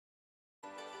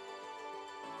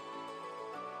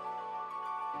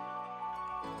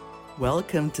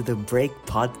Welcome to the Break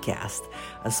Podcast,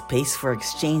 a space for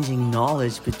exchanging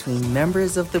knowledge between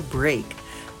members of the Break,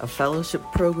 a fellowship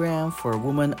program for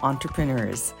women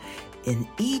entrepreneurs. In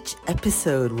each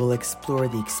episode, we'll explore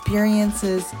the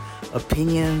experiences,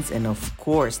 opinions, and of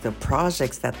course, the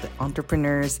projects that the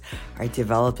entrepreneurs are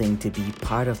developing to be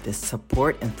part of this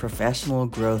support and professional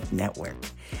growth network.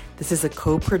 This is a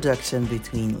co-production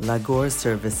between Lagor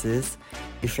Services,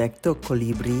 Efecto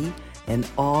Colibri, and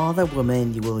all the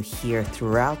women you will hear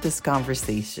throughout this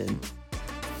conversation.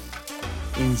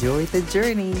 Enjoy the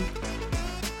journey.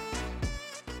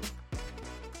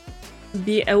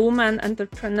 Be a woman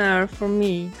entrepreneur for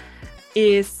me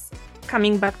is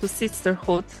coming back to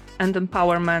sisterhood and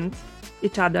empowerment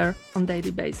each other on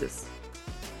daily basis.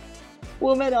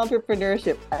 Women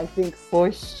entrepreneurship, I think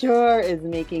for sure is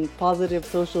making positive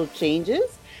social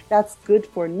changes. That's good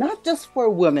for not just for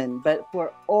women, but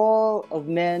for all of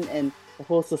men and the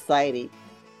whole society.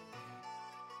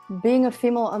 Being a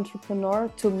female entrepreneur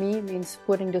to me means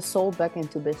putting the soul back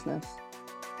into business.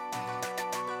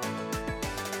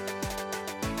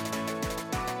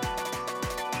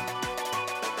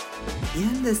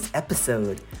 In this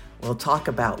episode, we'll talk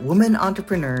about women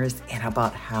entrepreneurs and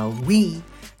about how we,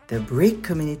 the Break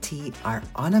community, are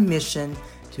on a mission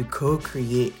to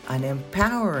co-create an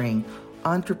empowering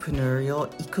entrepreneurial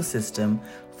ecosystem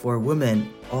for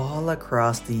women all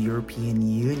across the European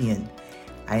Union.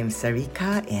 I'm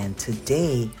Sarika, and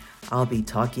today I'll be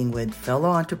talking with fellow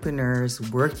entrepreneurs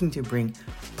working to bring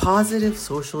positive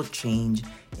social change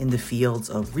in the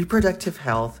fields of reproductive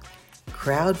health,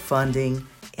 crowdfunding,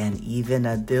 and even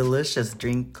a delicious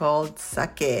drink called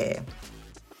sake.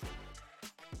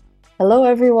 Hello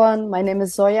everyone, my name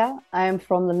is Zoya. I am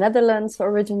from the Netherlands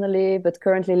originally, but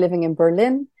currently living in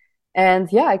Berlin.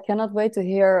 And yeah, I cannot wait to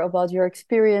hear about your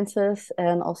experiences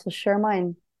and also share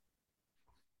mine.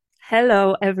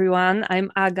 Hello, everyone. I'm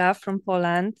Aga from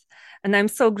Poland, and I'm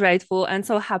so grateful and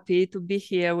so happy to be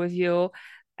here with you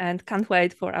and can't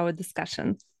wait for our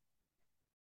discussion.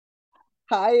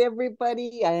 Hi,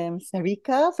 everybody. I am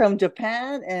Sarika from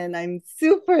Japan, and I'm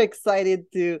super excited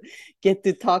to get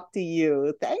to talk to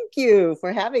you. Thank you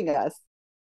for having us.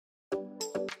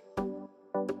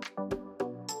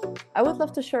 I would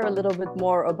love to share a little bit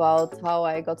more about how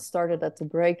I got started at the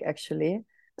Break, actually.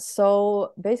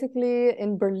 So basically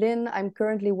in Berlin, I'm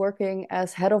currently working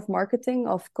as head of marketing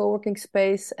of co-working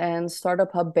space and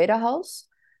startup hub Beta House.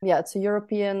 Yeah, it's a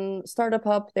European startup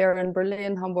hub there in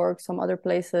Berlin, Hamburg, some other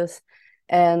places.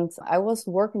 And I was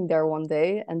working there one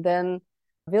day, and then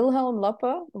Wilhelm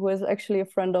Lappe, who is actually a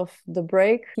friend of the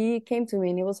Break, he came to me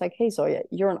and he was like, "Hey, Zoya,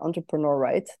 you're an entrepreneur,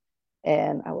 right?"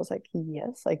 And I was like,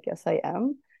 "Yes, I guess I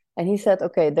am." And he said,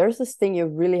 "Okay, there's this thing you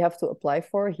really have to apply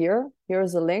for here.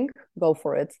 Here's a link, go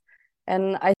for it."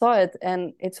 And I saw it,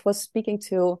 and it was speaking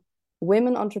to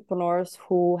women entrepreneurs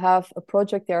who have a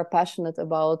project they are passionate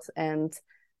about, and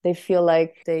they feel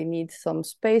like they need some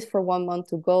space for 1 month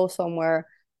to go somewhere,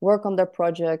 work on their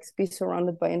projects, be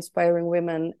surrounded by inspiring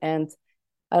women. And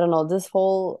I don't know, this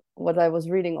whole, what I was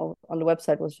reading on the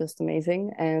website was just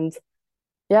amazing. And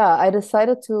yeah, I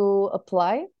decided to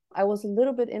apply. I was a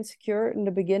little bit insecure in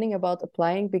the beginning about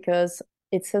applying because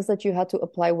it says that you had to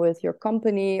apply with your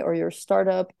company or your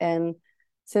startup. And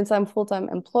since I'm full-time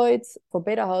employed for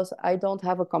Beta House, I don't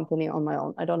have a company on my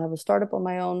own. I don't have a startup on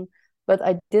my own, but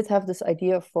I did have this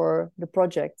idea for the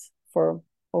project for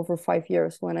over 5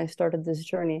 years when I started this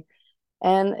journey.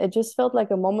 And it just felt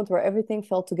like a moment where everything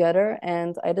fell together.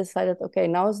 And I decided, okay,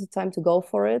 now is the time to go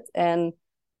for it. And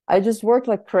I just worked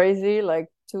like crazy, like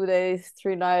 2 days,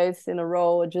 3 nights in a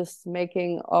row, just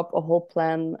making up a whole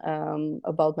plan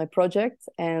about my project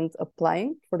and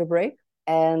applying for the Break.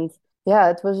 And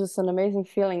yeah, it was just an amazing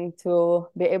feeling to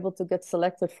be able to get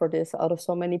selected for this out of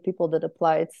so many people that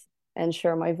applied and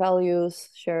share my values,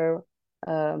 share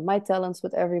my talents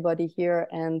with everybody here.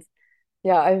 And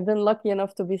yeah, I've been lucky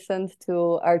enough to be sent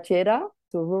to Artieda,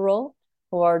 to Rural,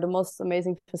 who are the most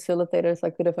amazing facilitators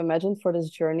I could have imagined for this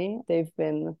journey. They've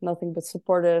been nothing but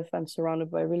supportive. I'm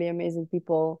surrounded by really amazing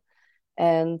people.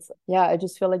 And yeah, I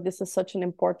just feel like this is such an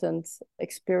important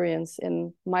experience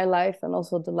in my life and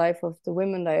also the life of the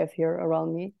women that I have here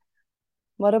around me.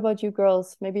 What about you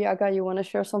girls? Maybe Aga, you want to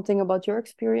share something about your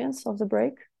experience of the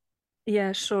Break?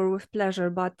 Yeah, sure, with pleasure.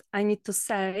 But I need to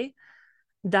say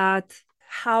that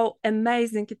how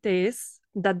amazing it is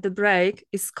that the Break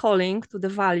is calling to the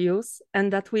values,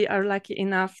 and that we are lucky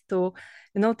enough to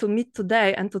to meet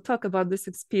today and to talk about this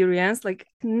experience. Like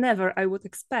never I would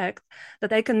expect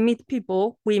that I can meet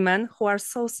people, women who are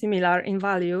so similar in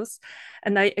values.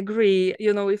 And I agree,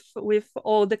 with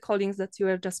all the callings that you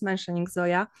were just mentioning,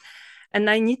 Zoya. And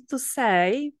I need to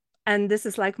say, And this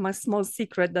is like my small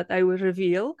secret that I will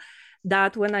reveal,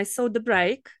 that when I saw the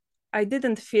break, I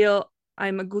didn't feel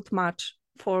I'm a good match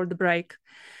for the break,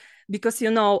 because,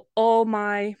 and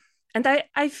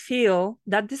I feel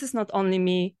that this is not only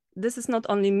me. This is not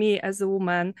only me as a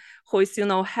woman who is,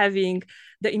 having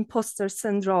the imposter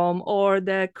syndrome or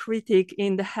the critic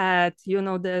in the head,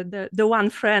 the one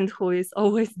friend who is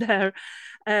always there.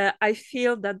 I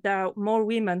feel that there are more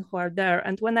women who are there.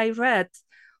 And when I read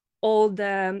all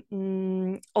the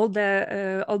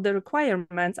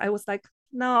requirements, I was like,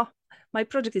 no, my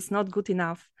project is not good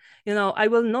enough. I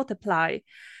will not apply.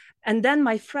 And then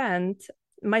my friend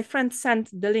sent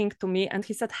the link to me, and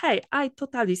he said, hey, I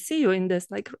totally see you in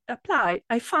this, like, apply.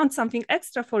 I found something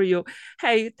extra for you.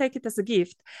 Hey, take it as a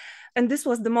gift. And this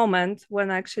was the moment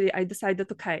when actually I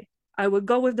decided, okay, I will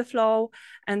go with the flow,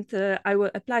 and I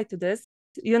will apply to this.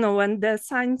 When the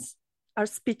signs are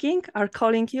speaking, are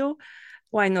calling you,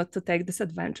 why not to take this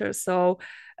adventure? So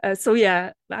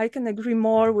yeah, I can agree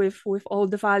more with all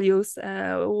the values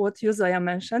what you, Zoya,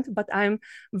 mentioned, but I'm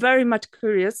very much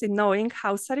curious in knowing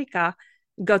how Sarika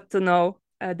got to know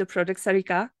the project.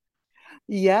 Sarika?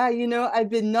 Yeah, I've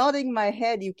been nodding my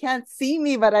head. You can't see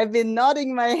me, but I've been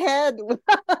nodding my head,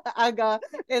 Aga,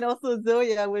 and also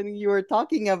Zoya, when you were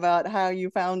talking about how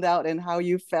you found out and how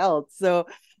you felt. So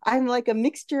I'm like a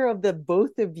mixture of the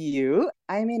both of you.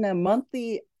 I'm in a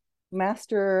monthly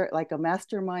like a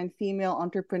mastermind, female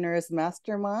entrepreneurs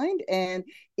mastermind. And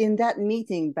in that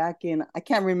meeting back in, I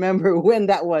can't remember when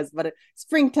that was, but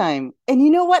springtime. And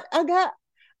you know what, Aga?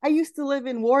 I used to live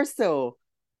in Warsaw.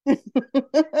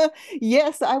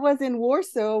 Yes, I was in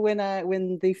Warsaw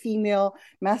when the female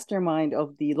mastermind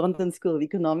of the London School of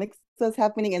Economics was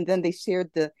happening, and then they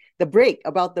shared the break,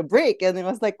 about the break, and it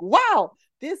was like, wow,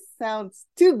 this sounds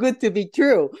too good to be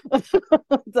true.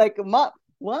 It's like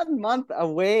 1 month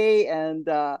away, and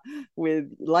with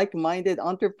like-minded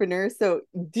entrepreneurs. So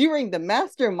during the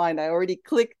mastermind, I already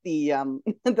clicked the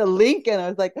the link, and I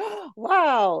was like,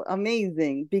 wow,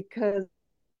 amazing. Because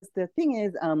the thing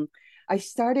is, I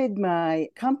started my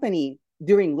company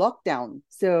during lockdown.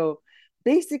 So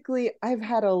basically, I've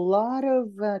had a lot of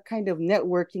kind of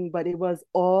networking, but it was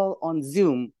all on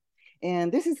Zoom.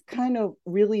 And this is kind of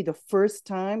really the first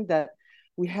time that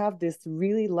we have this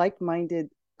really like-minded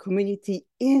community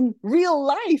in real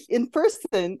life, in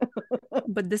person.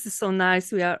 But this is so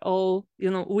nice. We are all,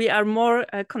 we are more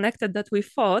connected than we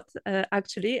thought,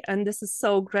 actually. And this is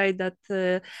so great that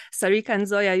Sarika and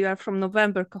Zoya, you are from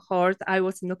November cohort. I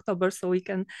was in October, so we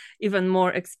can even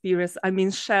more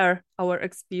share our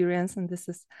experience. And this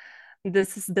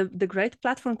is the great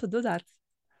platform to do that.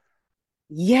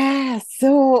 Yeah,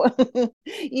 so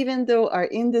even though our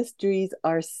industries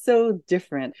are so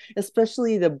different,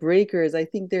 especially the breakers, I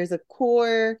think there's a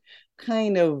core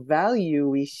kind of value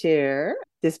we share,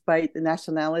 despite the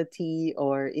nationality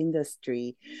or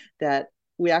industry, that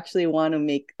we actually want to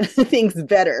make things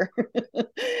better.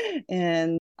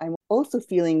 And I'm also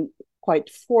feeling quite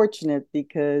fortunate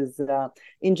because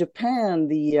in Japan,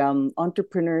 the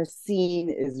entrepreneur scene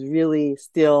is really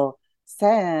still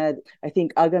sad. I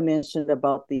think Aga mentioned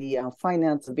about the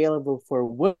finance available for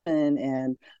women,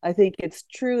 and I think it's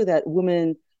true that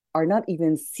women are not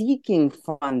even seeking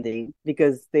funding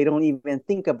because they don't even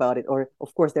think about it, or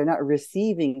of course they're not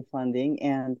receiving funding.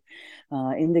 And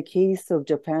in the case of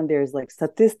Japan, there's like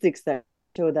statistics that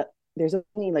show that there's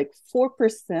only like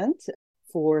 4%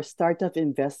 for startup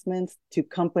investments to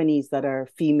companies that are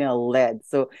female led.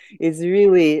 So it's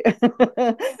really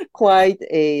quite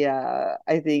a,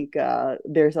 I think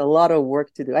there's a lot of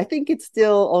work to do. I think it's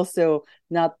still also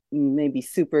not maybe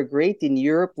super great in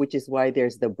Europe, which is why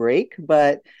there's the break.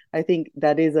 But I think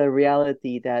that is a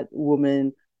reality that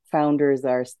women founders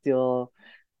are still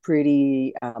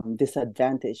pretty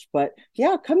disadvantaged. But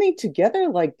yeah, coming together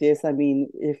like this, I mean,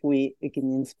 if we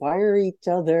can inspire each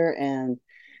other, and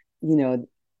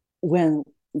when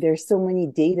there's so many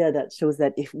data that shows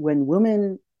that when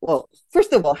women, well,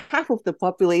 first of all, half of the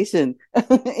population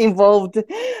involved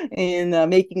in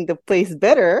making the place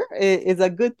better is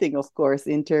a good thing, of course,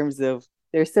 in terms of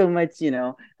there's so much,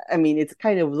 I mean, it's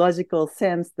kind of logical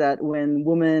sense that when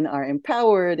women are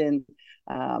empowered and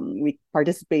we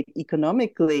participate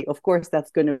economically, of course, that's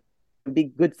going to be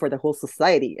good for the whole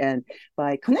society. And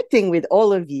by connecting with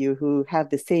all of you who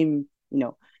have the same,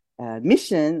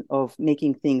 mission of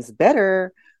making things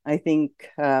better, I think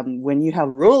when you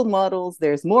have role models,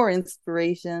 there's more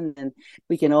inspiration, and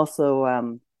we can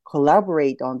also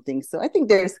collaborate on things. So I think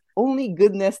there's only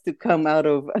goodness to come out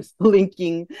of us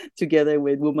linking together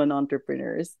with women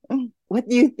entrepreneurs. What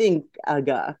do you think,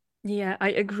 Aga? Yeah, I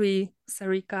agree,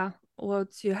 Sarika,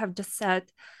 what you have just said.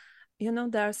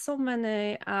 there are so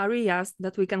many areas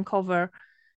that we can cover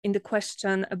in the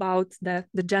question about the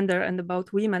gender and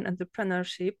about women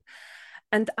entrepreneurship.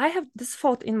 And I have this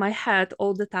thought in my head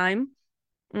all the time.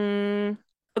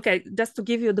 Okay, just to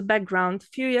give you the background, a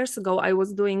few years ago, I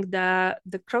was doing the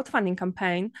crowdfunding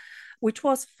campaign, which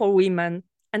was for women.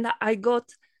 And I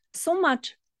got so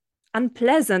much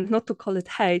unpleasant, not to call it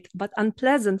hate, but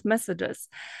unpleasant messages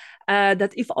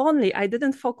that if only I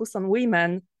didn't focus on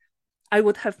women, I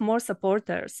would have more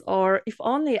supporters. Or if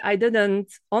only I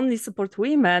didn't only support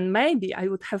women, maybe I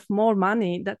would have more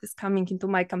money that is coming into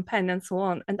my campaign and so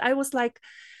on. And I was like,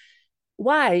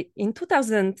 why in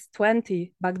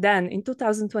 2020, back then, in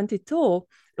 2022,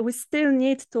 we still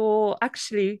need to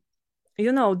actually,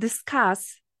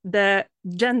 discuss the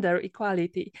gender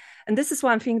equality. And this is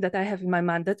one thing that I have in my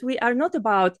mind, that we are not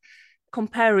about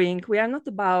comparing, we are not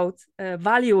about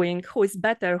valuing who is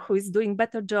better, who is doing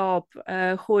better job,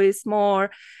 who is more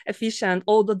efficient,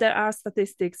 although there are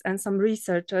statistics and some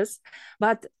researchers.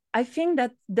 But I think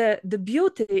that the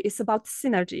beauty is about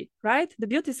synergy, right? The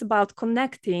beauty is about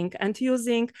connecting and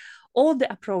using all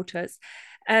the approaches.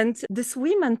 And this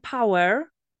women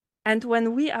power, and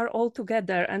when we are all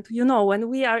together, and when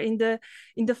we are in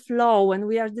the flow, when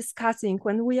we are discussing,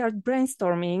 when we are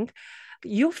brainstorming,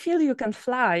 you feel you can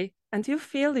fly and you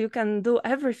feel you can do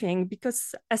everything,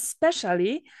 because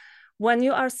especially when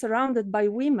you are surrounded by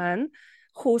women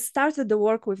who started the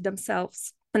work with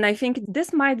themselves. And I think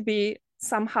this might be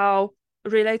somehow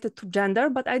related to gender,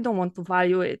 but I don't want to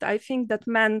value it. I think that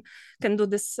men can do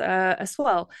this as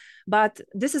well. But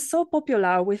this is so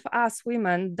popular with us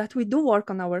women, that we do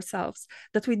work on ourselves,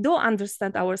 that we do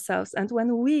understand ourselves. And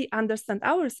when we understand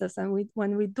ourselves and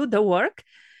when we do the work,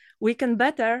 we can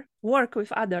better work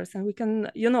with others, and we can,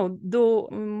 do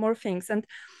more things. And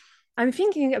I'm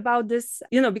thinking about this,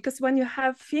 because when you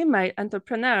have female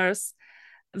entrepreneurs,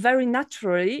 very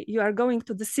naturally, you are going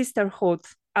to the sisterhood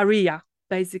area,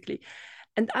 basically.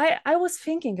 And I was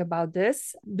thinking about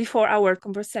this before our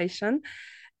conversation,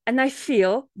 and I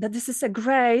feel that this is a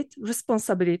great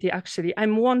responsibility, actually.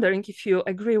 I'm wondering if you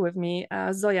agree with me,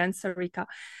 Zoya and Sarika.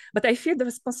 But I feel the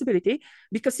responsibility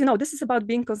because, this is about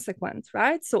being consequent,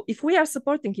 right? So if we are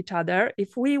supporting each other,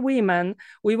 if we women,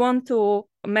 we want to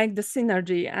make the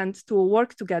synergy and to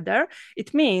work together,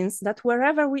 it means that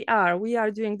wherever we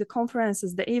are doing the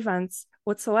conferences, the events,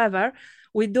 whatsoever,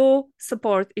 we do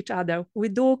support each other. We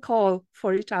do call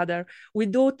for each other. We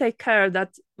do take care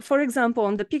that, for example,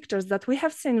 on the pictures that we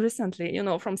have seen recently,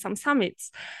 from some summits,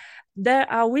 there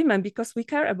are women because we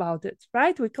care about it,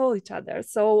 right? We call each other.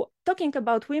 So talking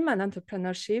about women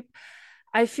entrepreneurship,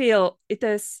 I feel it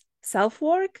is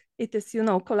self-work, it is,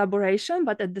 collaboration,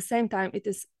 but at the same time, it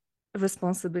is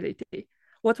responsibility.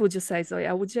 What would you say,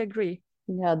 Zoya? Would you agree?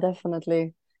 Yeah,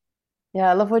 definitely. Yeah,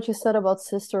 I love what you said about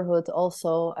sisterhood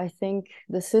also. I think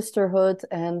the sisterhood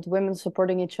and women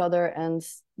supporting each other and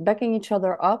backing each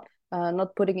other up,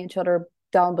 not putting each other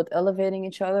down, but elevating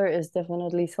each other is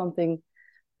definitely something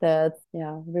that,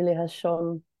 really has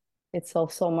shown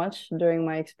itself so much during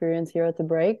my experience here at the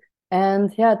break.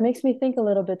 And yeah, it makes me think a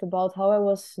little bit about how I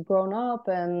was grown up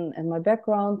and my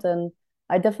background. And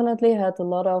I definitely had a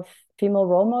lot of female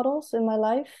role models in my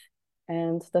life,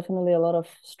 and definitely a lot of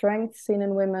strength seen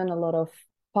in women, a lot of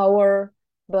power,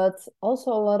 but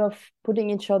also a lot of putting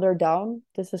each other down.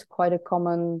 This is quite a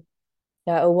common,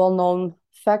 a well-known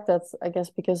fact that, I guess,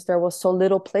 because there was so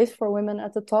little place for women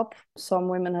at the top, some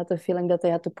women had the feeling that they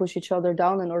had to push each other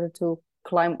down in order to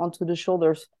climb onto the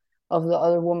shoulders of the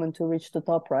other woman to reach the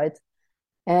top, right?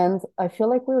 And I feel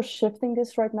like we're shifting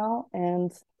this right now,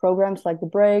 and programs like The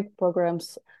Break,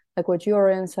 programs like what you're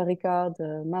in, Sarika,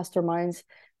 the masterminds,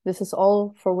 this is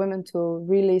all for women to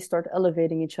really start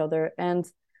elevating each other. And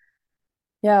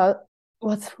yeah,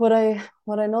 what I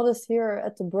noticed here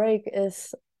at The Break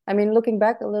is, I mean, looking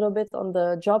back a little bit on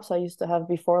the jobs I used to have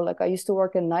before, like I used to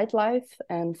work in nightlife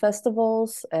and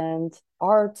festivals and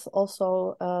art,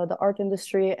 also the art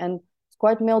industry, and it's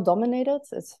quite male dominated.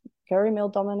 It's very male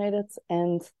dominated,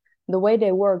 and the way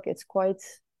they work, it's quite,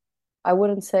 I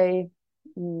wouldn't say,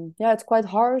 it's quite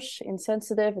harsh,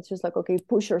 insensitive. It's just like, okay,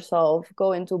 push yourself,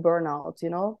 go into burnout,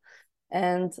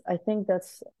 And I think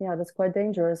that's quite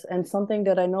dangerous. And something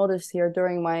that I noticed here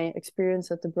during my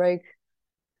experience at The Break,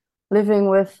 living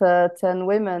with 10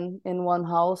 women in one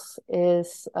house,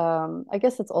 is, I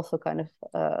guess it's also kind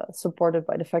of supported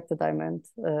by the fact that I'm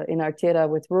in Artera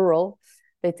with Rural.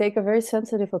 They take a very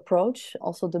sensitive approach.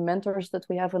 Also, the mentors that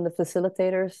we have and the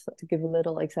facilitators, to give a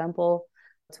little example,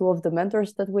 2 of the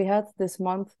mentors that we had this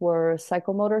month were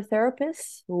psychomotor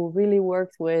therapists who really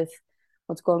worked with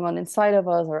what's going on inside of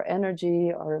us, our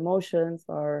energy, our emotions,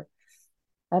 our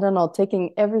I don't know,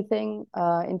 taking everything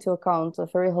into account, a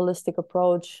very holistic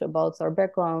approach about our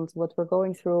background, what we're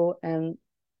going through, and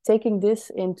taking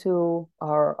this into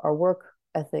our work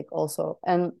ethic also.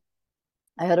 And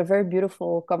I had a very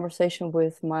beautiful conversation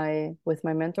with my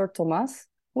mentor, Thomas,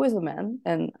 who is a man.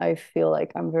 And I feel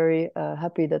like I'm very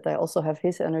happy that I also have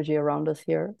his energy around us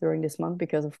here during this month,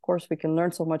 because of course we can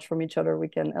learn so much from each other. We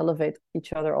can elevate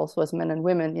each other also as men and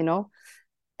women, you know.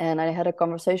 And I had a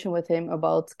conversation with him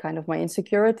about kind of my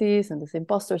insecurities and this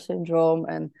imposter syndrome,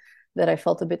 and that I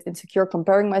felt a bit insecure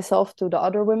comparing myself to the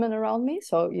other women around me.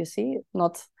 So you see,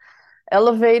 not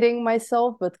elevating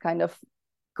myself, but kind of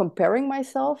comparing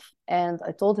myself. And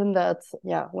I told him that,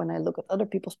 yeah, when I look at other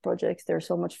people's projects, they're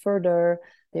so much further,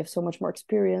 they have so much more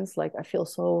experience. Like I feel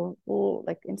so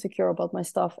like insecure about my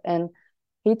stuff. And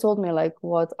he told me like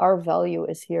what our value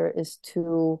is here is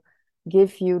to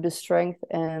give you the strength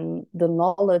and the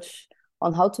knowledge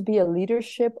on how to be a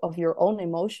leadership of your own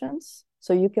emotions,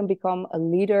 so you can become a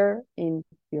leader in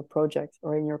your project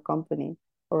or in your company,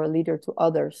 or a leader to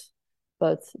others,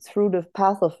 but through the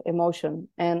path of emotion.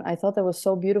 And I thought that was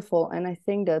so beautiful. And I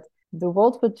think that the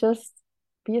world would just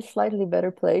be a slightly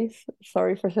better place,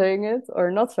 sorry for saying it,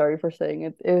 or not sorry for saying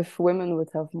it, if women would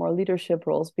have more leadership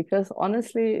roles. Because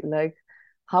honestly, like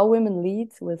how women lead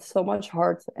with so much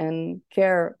heart and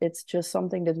care, it's just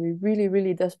something that we really,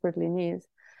 really desperately need.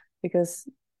 Because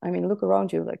I mean, look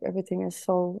around you, like everything is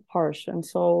so harsh and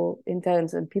so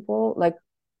intense, and people like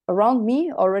around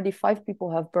me, already 5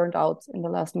 people have burned out in the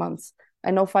last months.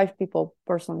 I know 5 people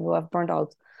personally who have burned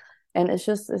out, and it's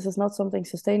just, this is not something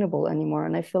sustainable anymore.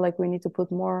 And I feel like we need to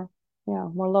put more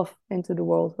love into the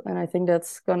world. And I think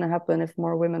that's going to happen if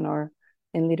more women are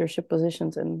in leadership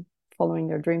positions and following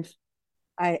their dreams.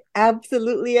 I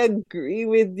absolutely agree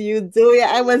with you, Zoe.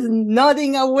 I was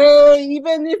nodding away,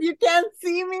 even if you can't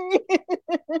see me.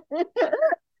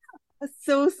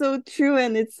 So true.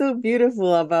 And it's so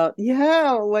beautiful about,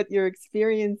 what you're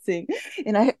experiencing.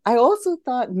 And I also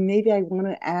thought maybe I want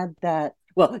to add that,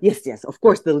 well, yes, of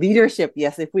course, the leadership.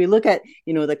 Yes, if we look at,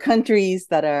 the countries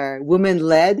that are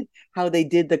women-led, how they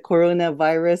did the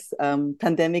coronavirus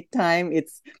pandemic time,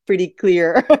 it's pretty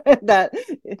clear that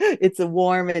it's a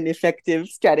warm and effective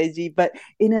strategy. But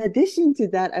in addition to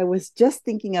that, I was just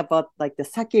thinking about like the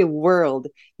sake world,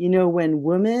 when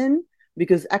women,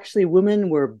 because actually women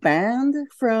were banned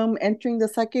from entering the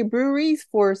sake breweries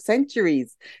for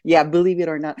centuries. Yeah, believe it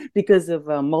or not, because of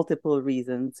multiple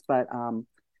reasons, but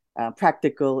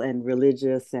practical and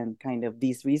religious and kind of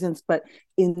these reasons. But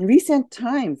in recent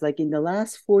times, like in the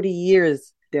last 40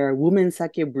 years, there are women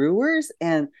sake brewers.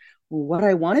 And what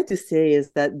I wanted to say is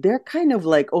that they're kind of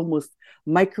like almost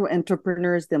micro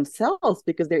entrepreneurs themselves,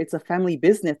 because it's a family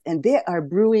business, and they are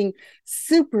brewing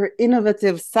super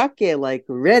innovative sake, like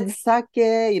red sake,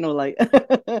 like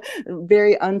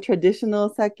very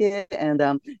untraditional sake,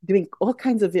 and doing all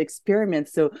kinds of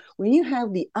experiments. So when you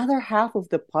have the other half of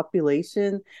the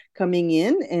population coming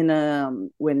in,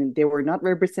 and when they were not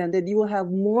represented, you will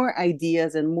have more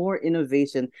ideas and more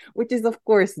innovation, which is of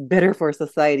course better for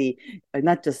society,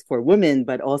 not just for women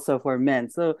but also for men.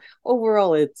 So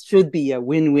overall, it should be a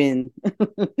win-win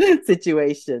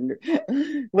situation.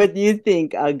 What do you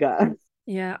think, Aga?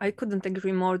 Yeah, I couldn't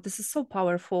agree more. This is so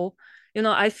powerful.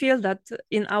 I feel that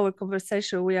in our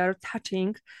conversation, we are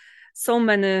touching so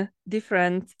many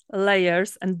different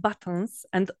layers and buttons.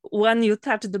 And when you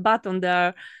touch the button,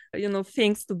 there are,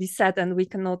 things to be said, and we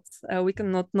cannot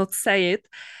not say it.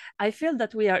 I feel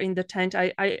that we are in the change.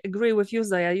 I agree with you,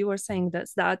 Zoya. You were saying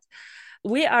this, that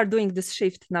we are doing this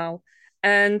shift now.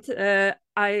 And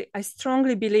I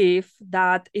strongly believe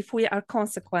that if we are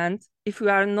consequent, if we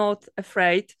are not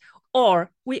afraid,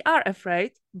 or we are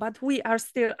afraid, but we are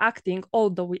still acting,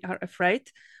 although we are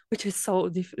afraid, which is so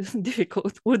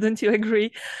difficult, wouldn't you agree?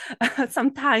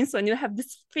 Sometimes when you have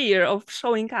this fear of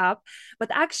showing up, but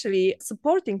actually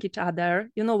supporting each other,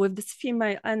 with this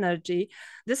female energy,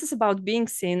 this is about being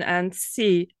seen and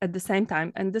see at the same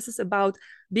time. And this is about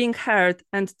being heard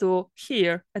and to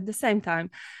hear at the same time.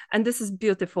 And this is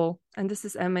beautiful. And this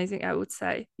is amazing, I would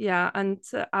say. Yeah. And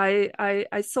I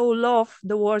so love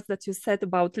the words that you said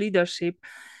about leadership,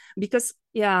 because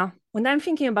when I'm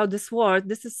thinking about this word,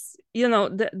 this is,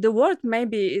 the word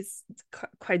maybe is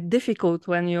quite difficult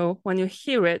when you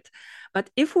hear it, but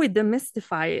if we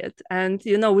demystify it and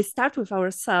we start with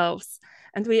ourselves,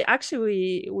 and we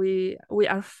actually we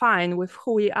are fine with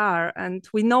who we are, and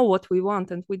we know what we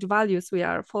want and which values we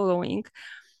are following,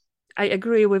 I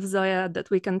agree with Zoya that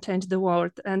we can change the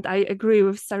world, and I agree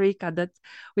with Sarika that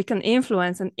we can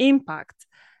influence and impact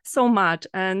so much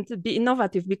and be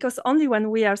innovative, because only when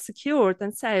we are secured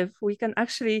and safe, we can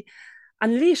actually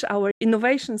unleash our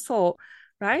innovation soul.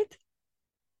 right?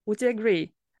 Would you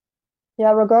agree?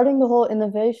 Yeah, regarding the whole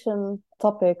innovation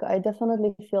topic, I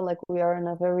definitely feel like we are in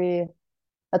a very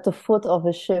at the foot of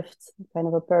a shift, kind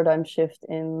of a paradigm shift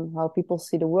in how people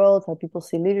see the world, how people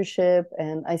see leadership,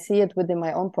 and I see it within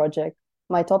my own project.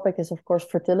 My topic is, of course,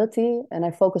 fertility, and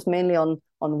I focus mainly on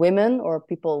women or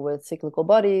people with cyclical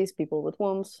bodies, people with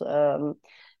wombs,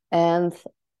 and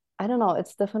I don't know,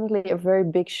 it's definitely a very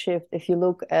big shift. If you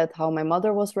look at how my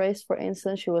mother was raised, for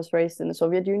instance, she was raised in the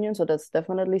Soviet Union, so that's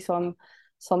definitely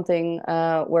something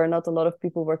where not a lot of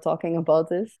people were talking about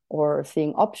this or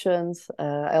seeing options.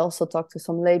 I also talked to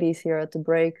some ladies here at the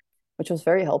break, which was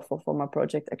very helpful for my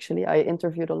project, actually. I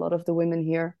interviewed a lot of the women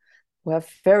here who have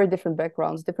very different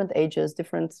backgrounds, different ages,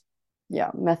 different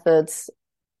methods.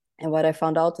 And what I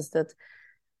found out is that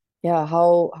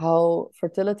how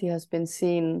fertility has been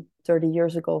seen 30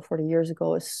 years ago, 40 years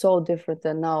ago is so different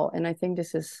than now. And I think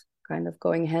this is kind of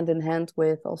going hand in hand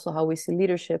with also how we see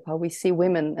leadership, how we see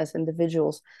women as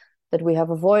individuals, that we have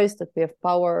a voice, that we have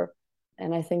power.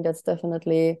 And I think that's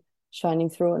definitely shining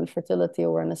through in fertility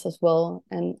awareness as well.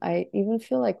 And I even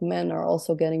feel like men are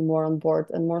also getting more on board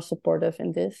and more supportive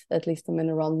in this, at least the men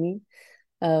around me,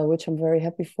 which I'm very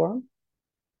happy for.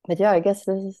 But yeah, I guess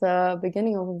this is a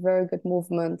beginning of a very good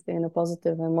movement in a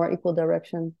positive and more equal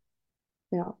direction.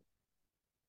 Yeah.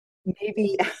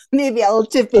 Maybe I'll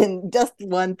chip in just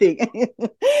one thing.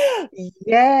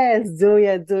 Yes,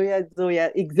 Zoya,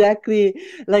 exactly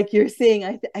like you're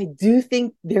saying. I do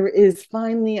think there is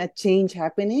finally a change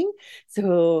happening.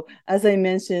 So as I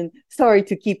mentioned, sorry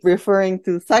to keep referring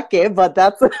to sake, but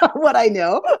that's what I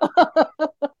know.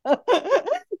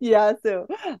 Yeah, so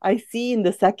I see in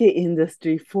the sake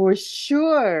industry for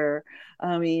sure.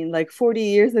 I mean, like 40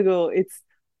 years ago, it's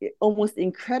almost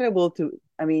incredible to,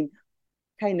 I mean,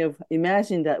 kind of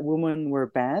imagine that women were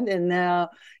banned, and now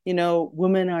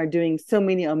women are doing so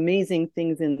many amazing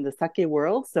things in the sake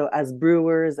world, so as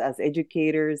brewers, as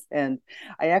educators. And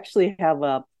I actually have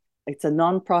it's a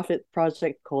non-profit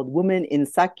project called Women in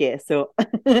Sake. So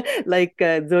like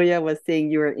Zoya was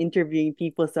saying, you were interviewing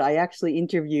people, so I actually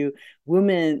interview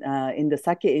women in the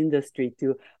sake industry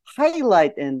to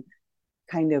highlight and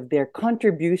kind of their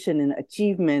contribution and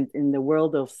achievement in the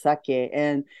world of sake.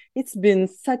 And it's been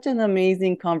such an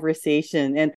amazing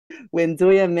conversation. And when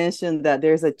Zoya mentioned that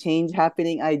there's a change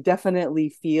happening, I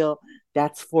definitely feel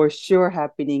that's for sure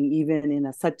happening, even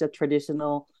in such a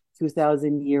traditional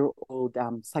 2,000-year-old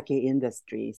sake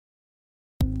industry.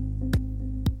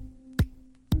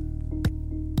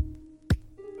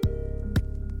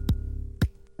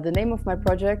 The name of my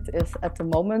project is at the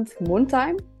moment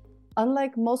Moontime.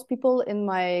 Unlike most people in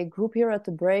my group here at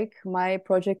the break, my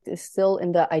project is still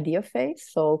in the idea phase,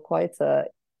 so quite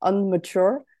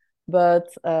unmature, but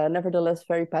nevertheless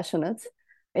very passionate.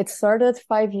 It started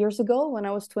 5 years ago when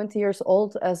I was 20 years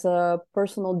old as a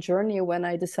personal journey when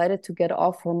I decided to get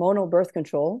off hormonal birth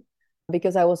control,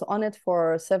 because I was on it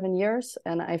for 7 years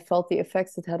and I felt the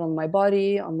effects it had on my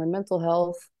body, on my mental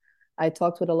health. I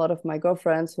talked with a lot of my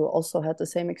girlfriends who also had the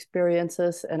same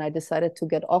experiences, and I decided to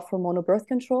get off hormonal birth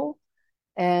control.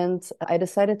 And I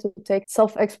decided to take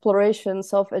self-exploration,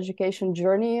 self-education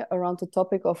journey around the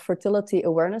topic of fertility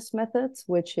awareness methods,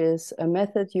 which is a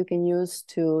method you can use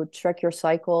to track your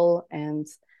cycle and,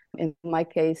 in my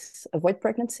case, avoid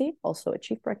pregnancy, also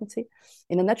achieve pregnancy,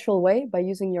 in a natural way by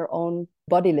using your own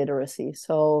body literacy.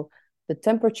 So the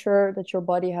temperature that your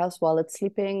body has while it's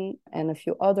sleeping and a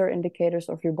few other indicators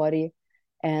of your body.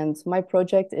 And my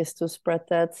project is to spread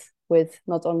that with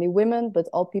not only women, but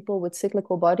all people with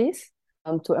cyclical bodies,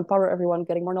 to empower everyone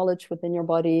getting more knowledge within your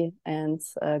body and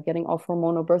getting off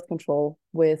hormonal birth control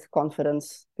with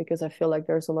confidence, because I feel like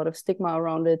there's a lot of stigma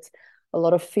around it, a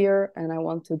lot of fear, and I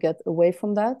want to get away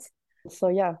from that. So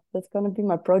yeah, that's going to be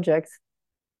my project.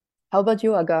 How about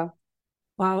you, Aga?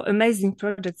 Wow, amazing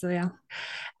project, Zoya.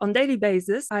 On daily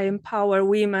basis, I empower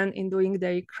women in doing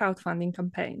their crowdfunding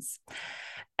campaigns.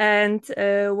 And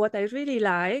what I really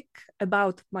like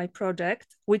about my project,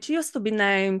 which used to be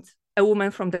named A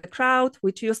Woman from the Crowd,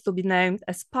 which used to be named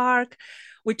a Spark,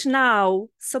 which now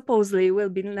supposedly will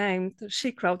be named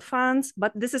She Crowd Funds,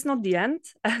 but this is not the end.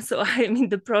 So I am in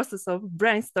the process of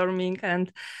brainstorming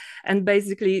and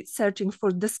basically searching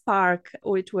for the spark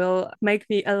which will make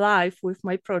me alive with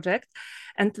my project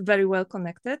and very well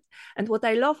connected. And what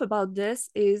I love about this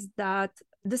is that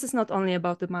this is not only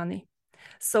about the money.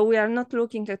 So we are not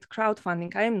looking at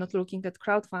crowdfunding. I am not looking at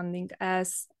crowdfunding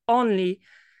as only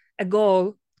a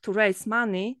goal to raise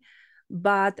money,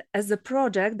 but as a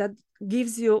project that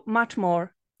gives you much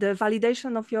more. The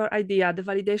validation of your idea, the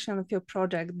validation of your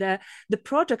project, the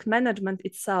project management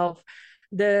itself,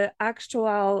 the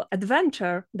actual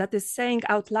adventure that is saying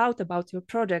out loud about your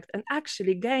project and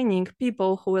actually gaining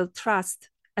people who will trust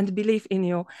and believe in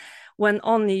you when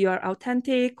only you are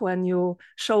authentic, when you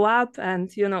show up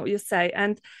and you say.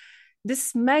 And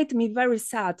this made me very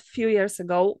sad a few years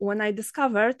ago when I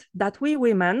discovered that we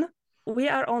women, we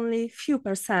are only few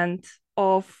percent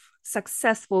of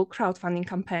successful crowdfunding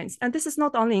campaigns. And this is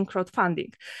not only in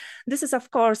crowdfunding. This is,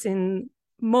 of course, in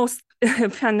most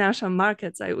financial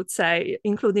markets, I would say,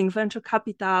 including venture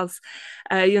capitals,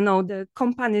 the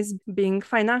companies being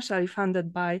financially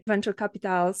funded by venture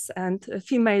capitals and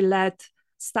female-led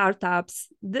startups.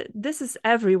 This is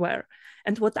everywhere.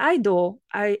 And what I do,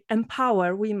 I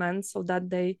empower women so that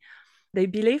they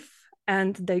believe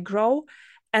and they grow.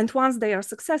 And once they are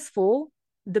successful,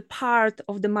 the part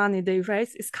of the money they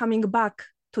raise is coming back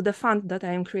to the fund that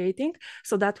I am creating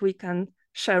so that we can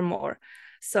share more.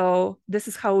 So this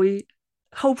is how we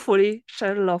hopefully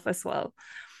share love as well.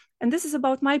 And this is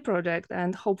about my project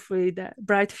and hopefully the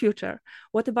bright future.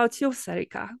 What about you,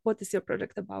 Sarika? What is your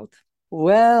project about?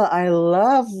 Well, I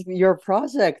love your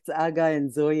project, Aga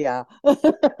and Zoya.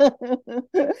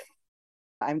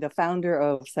 I'm the founder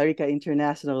of Sarika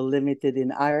International Limited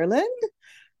in Ireland.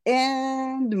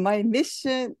 And my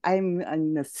mission, I'm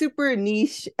in a super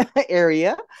niche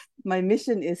area. My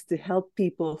mission is to help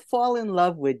people fall in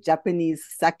love with Japanese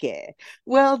sake.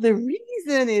 Well, the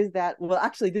reason is that, well,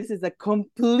 actually, this is a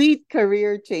complete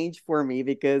career change for me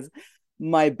because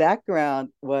my background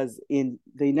was in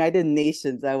the United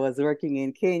Nations. I was working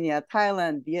in Kenya,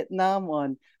 Thailand, Vietnam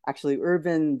on actually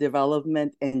urban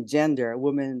development and gender,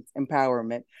 women's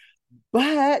empowerment.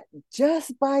 But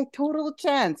just by total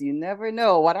chance, you never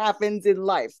know what happens in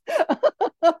life.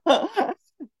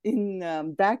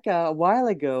 Back a while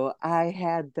ago, I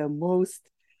had the most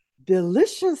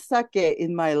delicious sake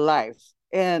in my life,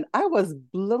 and I was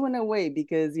blown away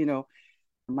because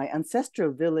my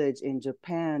ancestral village in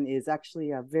Japan is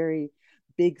actually a very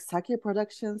big sake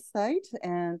production site,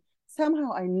 and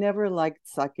somehow I never liked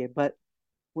sake, but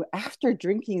after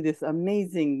drinking this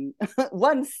amazing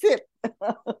one sip,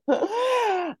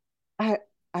 I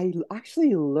I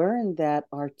actually learned that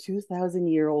our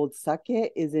 2,000-year-old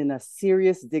sake is in a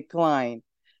serious decline.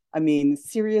 I mean,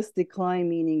 serious decline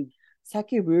meaning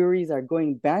sake breweries are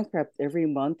going bankrupt every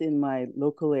month in my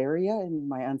local area, in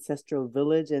my ancestral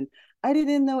village. And I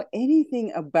didn't know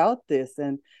anything about this.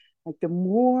 And like the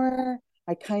more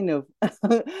I kind of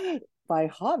by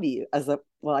hobby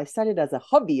I started as a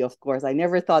hobby, of course. I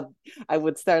never thought I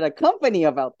would start a company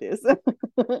about this.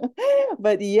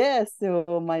 But yes,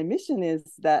 so my mission is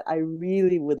that I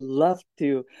really would love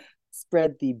to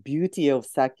spread the beauty of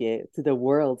sake to the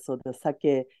world so the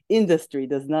sake industry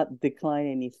does not decline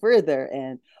any further.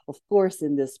 And of course,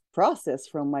 in this process,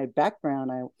 from my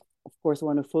background, I of course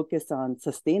want to focus on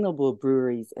sustainable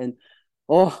breweries and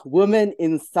women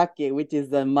in sake, which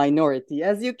is a minority,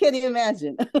 as you can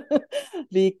imagine.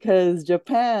 Because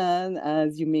Japan,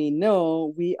 as you may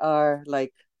know, we are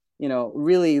like,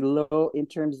 really low in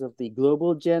terms of the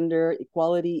global gender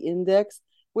equality index.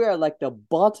 We are like the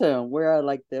bottom. We are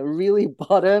like the really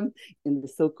bottom in the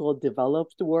so-called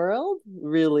developed world.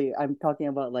 Really, I'm talking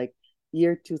about like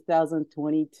year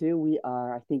 2022. We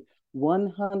are, I think,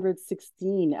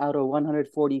 116 out of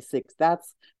 146.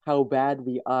 That's how bad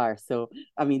we are. So,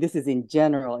 I mean, this is in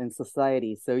general in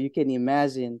society. So you can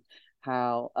imagine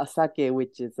how a sake,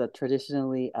 which is a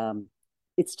traditionally,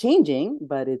 it's changing,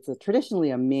 but it's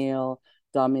traditionally a male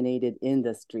dominated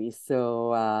industry.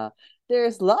 So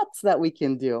there's lots that we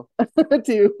can do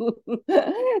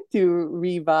to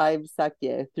revive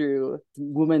sake through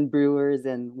women brewers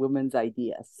and women's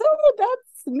ideas. So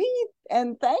that's me,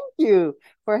 and thank you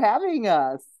for having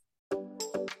us.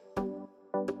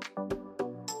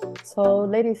 So,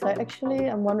 ladies,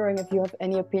 I'm wondering if you have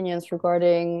any opinions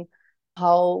regarding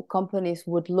how companies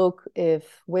would look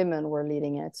if women were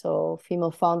leading it. So female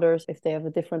founders, if they have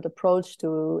a different approach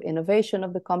to innovation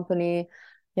of the company,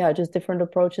 just different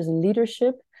approaches in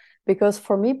leadership. Because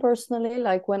for me personally,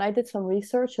 like when I did some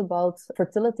research about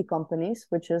fertility companies,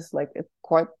 which is like, it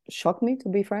quite shocked me, to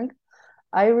be frank,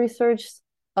 I researched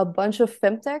a bunch of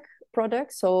femtech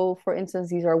products. So for instance,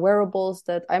 these are wearables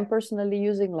that I'm personally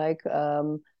using, like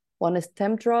one is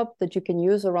Temp Drop that you can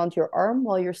use around your arm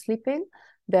while you're sleeping,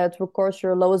 that records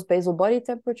your lowest basal body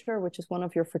temperature, which is one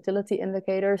of your fertility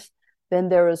indicators. Then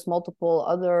there is multiple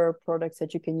other products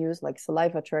that you can use, like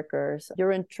saliva trackers,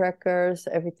 urine trackers,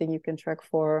 everything you can track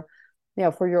for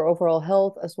your overall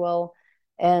health as well.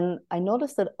 And I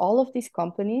noticed that all of these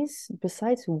companies,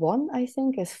 besides one, I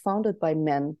think, is founded by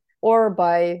men or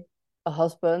by a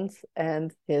husband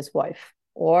and his wife.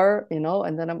 Or,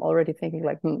 and then I'm already thinking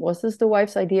like, was this the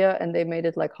wife's idea and they made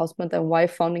it like husband and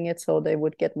wife founding it so they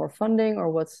would get more funding, or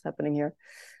what's happening here?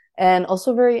 And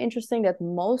also very interesting that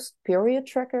most period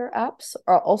tracker apps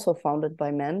are also founded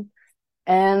by men.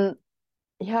 And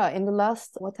yeah, in the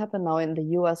last, what happened now in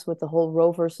the US with the whole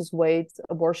Roe versus Wade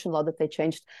abortion law that they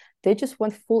changed, they just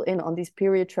went full in on these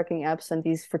period tracking apps and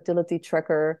these fertility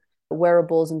tracker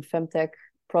wearables and femtech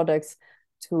products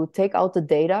to take out the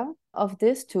data of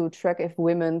this, to track if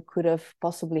women could have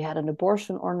possibly had an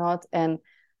abortion or not. And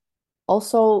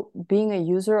also being a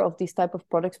user of these type of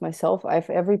products myself, I have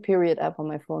every period app on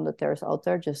my phone that there's out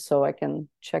there, just so I can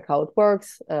check how it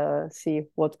works, see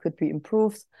what could be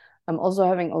improved. I'm also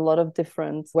having a lot of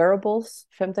different wearables,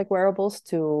 femtech wearables,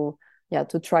 to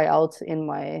try out in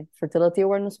my fertility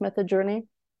awareness method journey.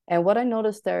 And what I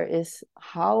noticed there is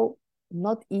how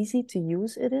not easy to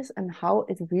use it is, and how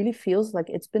it really feels like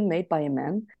it's been made by a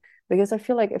man. Because I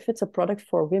feel like if it's a product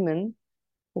for women,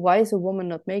 why is a woman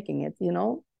not making it,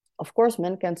 Of course,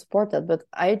 men can support that, but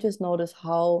I just notice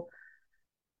how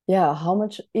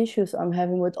much issues I'm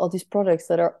having with all these products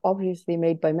that are obviously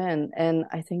made by men. And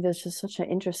I think that's just such an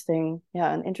interesting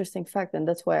fact. And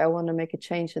that's why I want to make a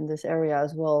change in this area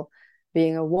as well,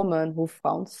 being a woman who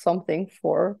found something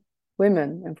for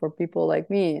women and for people like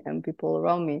me and people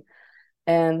around me.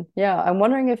 And yeah, I'm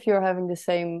wondering if you're having the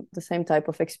same type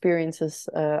of experiences,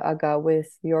 Aga,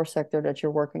 with your sector that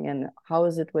you're working in. How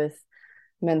is it with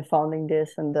men founding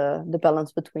this and the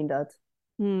balance between that?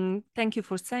 Thank you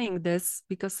for saying this,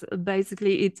 because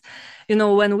basically it's,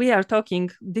 when we are talking,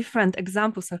 different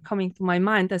examples are coming to my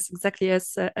mind as exactly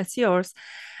as yours.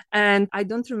 And I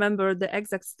don't remember the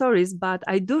exact stories, but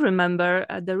I do remember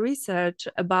the research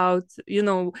about,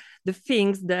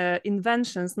 the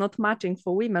inventions not matching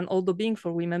for women, although being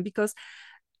for women, because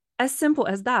as simple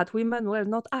as that, women were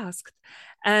not asked.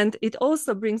 And it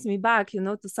also brings me back,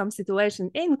 to some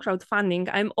situation in crowdfunding.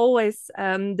 I'm always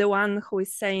the one who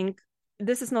is saying,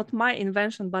 this is not my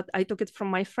invention, but I took it from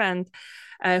my friend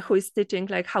who is teaching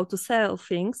like how to sell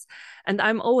things. And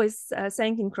I'm always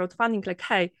saying in crowdfunding, like,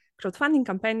 hey, crowdfunding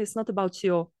campaign is not about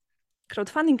you.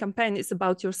 Crowdfunding campaign is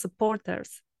about your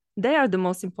supporters. They are the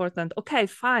most important. Okay,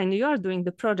 fine, you are doing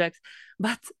the project,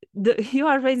 but you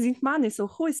are raising money. So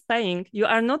who is paying? You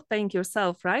are not paying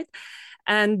yourself, right?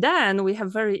 And then we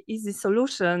have very easy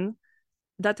solution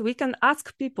that we can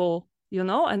ask people,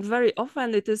 and very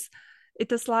often it is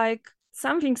like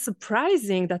something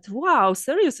surprising that, wow,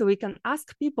 seriously, we can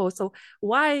ask people. So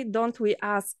why don't we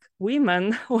ask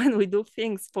women when we do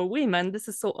things for women? This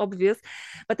is so obvious.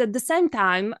 But at the same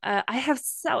time, I have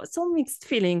so mixed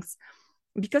feelings,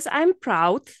 because I'm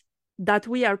proud that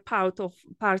we are part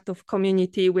of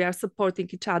community. We are supporting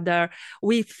each other.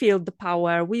 We feel the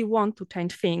power. We want to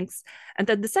change things. And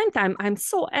at the same time, I'm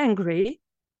so angry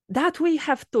that we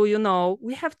have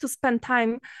to spend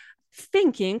time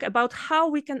thinking about how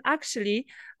we can actually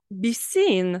be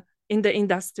seen in the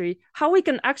industry, how we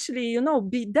can actually,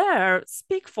 be there,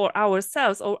 speak for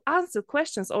ourselves, or answer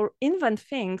questions, or invent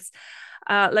things.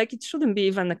 Like it shouldn't be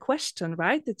even a question,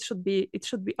 right? It should be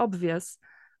obvious.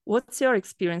 What's your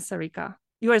experience, Sarika?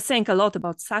 You were saying a lot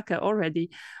about sake already,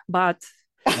 but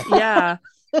yeah,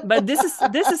 but this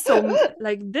is so,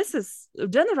 like, this is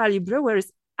generally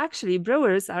brewers. Actually,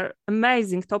 brewers are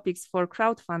amazing topics for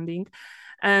crowdfunding.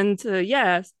 And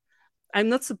yes, I'm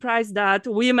not surprised that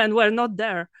women were not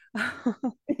there.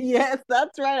 Yes,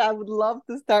 that's right. I would love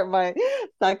to start my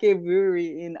sake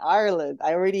brewery in Ireland.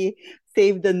 I already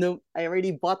I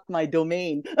already bought my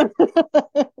domain.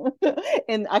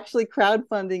 And actually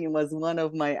crowdfunding was one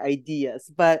of my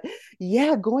ideas. But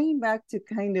yeah, going back to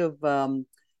kind of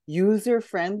user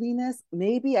friendliness,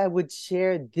 maybe I would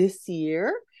share this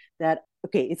year that,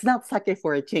 okay, it's not sake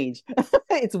for a change.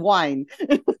 It's wine.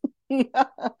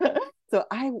 So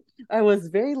I was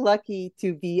very lucky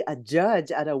to be a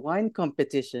judge at a wine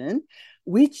competition,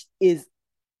 which is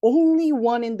only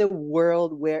one in the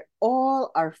world where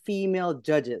all are female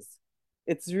judges.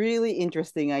 It's really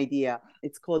interesting idea.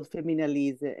 It's called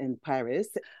Feminalise in Paris.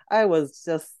 I was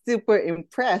just super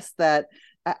impressed that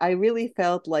I really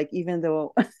felt like, even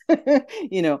though,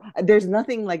 there's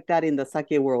nothing like that in the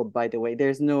sake world, by the way.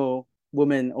 There's no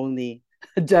woman only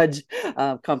judge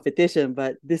competition,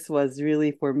 but this was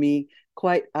really for me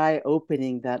quite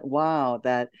eye-opening, that wow,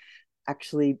 that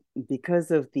actually, because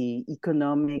of the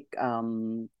economic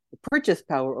purchase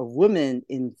power of women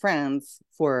in France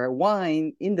for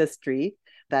wine industry,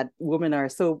 that women are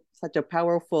such a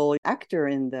powerful actor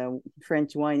in the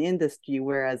French wine industry,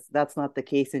 whereas that's not the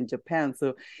case in Japan.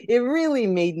 So it really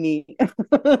made me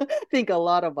think a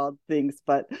lot about things.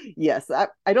 But yes,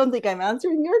 I don't think I'm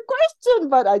answering your question,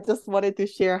 but I just wanted to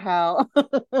share how,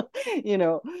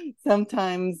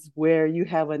 sometimes where you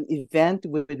have an event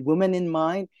with women in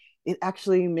mind, it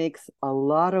actually makes a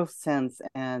lot of sense.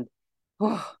 And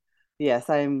yes,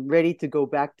 I'm ready to go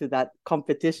back to that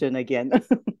competition again.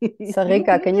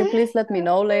 Sarika, can you please let me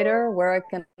know later where I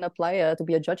can apply to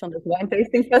be a judge on this wine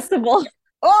tasting festival?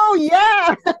 Oh,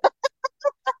 yeah.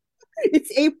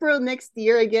 It's April next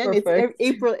year again. Perfect. It's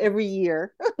April every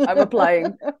year. I'm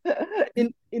applying.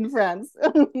 In France.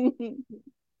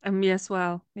 Me as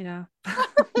well. Yeah.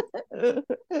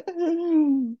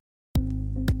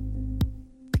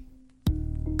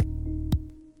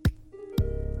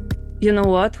 You know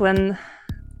what?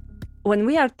 When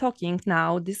we are talking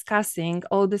now, discussing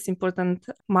all these important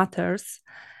matters,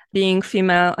 being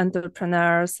female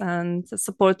entrepreneurs and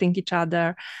supporting each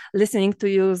other, listening to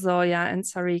you, Zoya and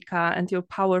Sarika, and your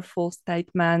powerful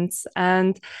statements.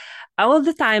 And all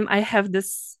the time I have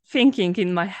this thinking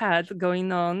in my head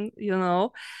going on,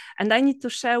 and I need to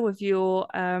share with you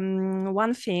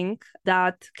one thing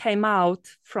that came out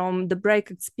from the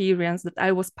break experience that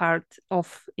I was part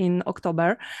of in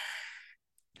October.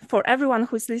 For everyone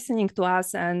who's listening to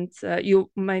us and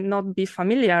you may not be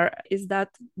familiar, is that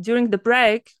during the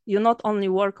break, you not only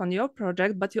work on your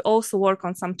project, but you also work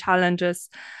on some challenges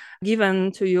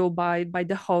given to you by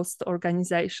the host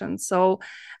organization. So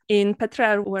in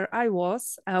Petrer, where I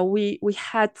was, we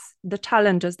had the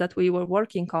challenges that we were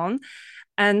working on,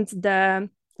 and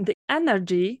the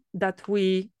energy that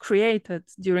we created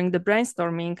during the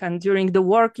brainstorming and during the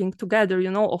working together,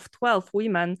 of 12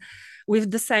 women with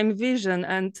the same vision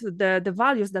and the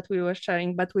values that we were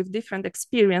sharing, but with different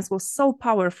experience, was so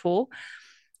powerful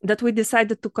that we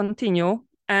decided to continue,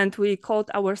 and we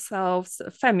called ourselves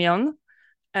Femion.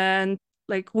 And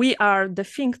we are the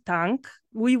think tank.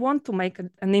 We want to make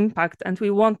an impact and we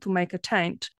want to make a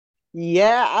change.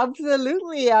 Yeah,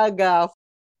 absolutely, Aga.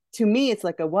 To me, it's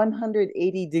like a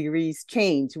 180 degrees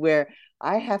change where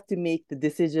I have to make the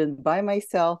decision by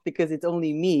myself because it's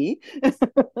only me.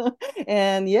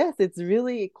 And yes, it's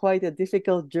really quite a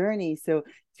difficult journey. So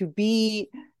to be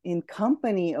in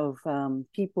company of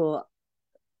people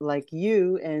like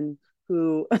you and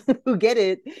who get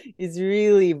it is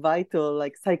really vital,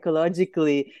 like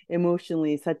psychologically,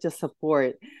 emotionally, such a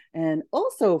support. And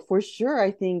also, for sure,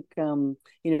 I think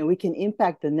we can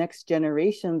impact the next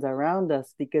generations around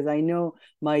us, because I know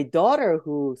my daughter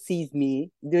who sees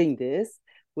me doing this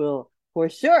will, for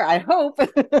sure, I hope,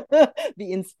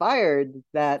 be inspired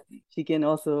that she can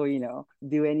also,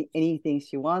 do anything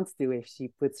she wants to if she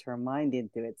puts her mind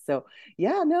into it. So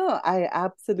yeah, no, I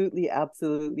absolutely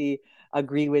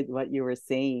agree with what you were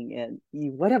saying. And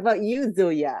what about you,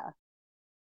 Zoya?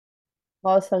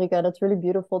 Wow, Sarika, that's really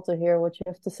beautiful to hear what you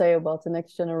have to say about the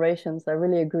next generations. I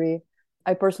really agree.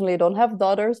 I personally don't have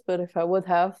daughters, but if I would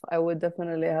have, I would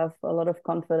definitely have a lot of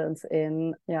confidence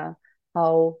in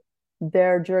how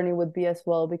their journey would be as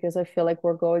well, because I feel like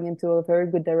we're going into a very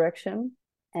good direction.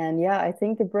 And yeah, I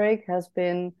think the break has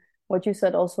been, what you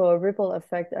said, also a ripple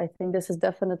effect. I think this is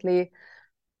definitely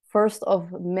first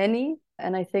of many,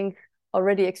 and I think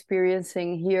already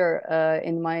experiencing here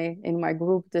in my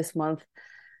group this month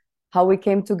how we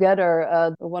came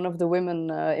together. One of the women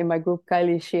in my group,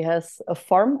 Kylie, she has a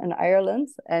farm in Ireland,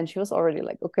 and she was already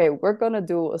like, okay, we're gonna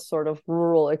do a sort of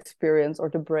rural experience or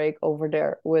the break over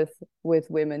there with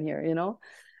women here,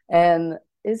 and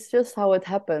it's just how it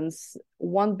happens.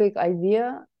 One big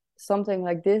idea, something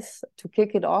like this to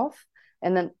kick it off,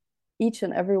 and then each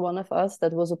and every one of us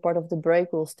that was a part of the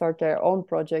break will start their own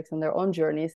projects and their own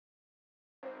journeys.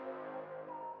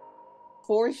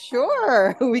 For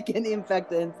sure, we can impact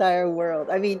the entire world.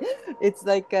 I mean, it's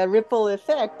like a ripple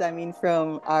effect. I mean,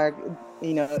 from our,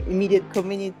 immediate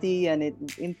community, and it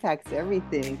impacts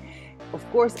everything. Of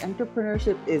course,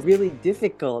 entrepreneurship is really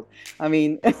difficult. I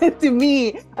mean, to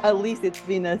me, at least, it's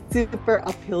been a super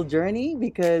uphill journey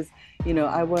because,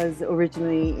 I was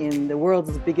originally in the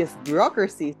world's biggest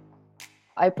bureaucracy.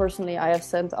 I have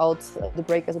sent out the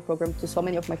break as a program to so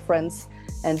many of my friends,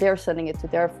 and they're sending it to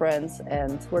their friends,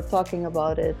 and we're talking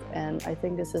about it. And I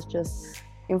think this is just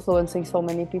influencing so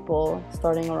many people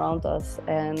starting around us.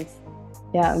 And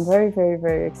yeah, I'm very, very,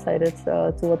 very excited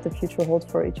to what the future holds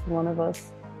for each one of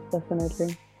us.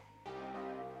 Definitely.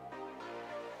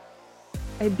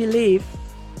 I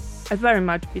very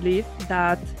much believe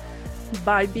that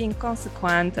by being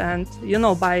consequent and,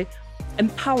 by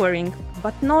empowering,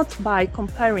 but not by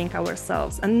comparing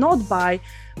ourselves and not by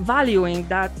valuing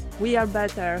that we are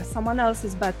better, someone else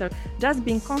is better, just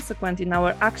being consequent in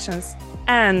our actions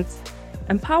and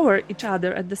empower each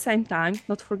other at the same time,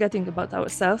 not forgetting about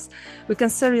ourselves, we can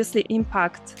seriously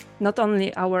impact not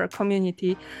only our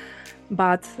community,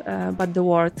 but the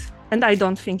world. And I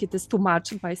don't think it is too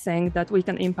much by saying that we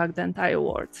can impact the entire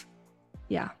world.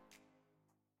 Yeah.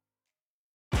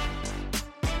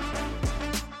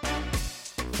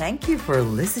 Thank you for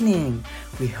listening.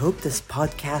 We hope this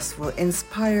podcast will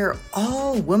inspire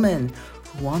all women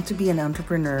who want to be an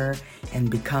entrepreneur and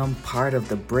become part of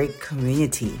the Break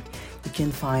community. You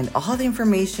can find all the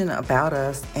information about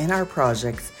us and our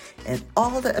projects, and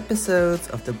all the episodes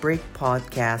of the Break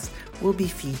podcast will be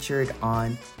featured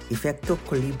on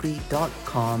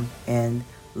efectocolibri.com and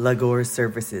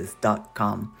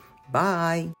lagorservices.com.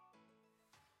 Bye!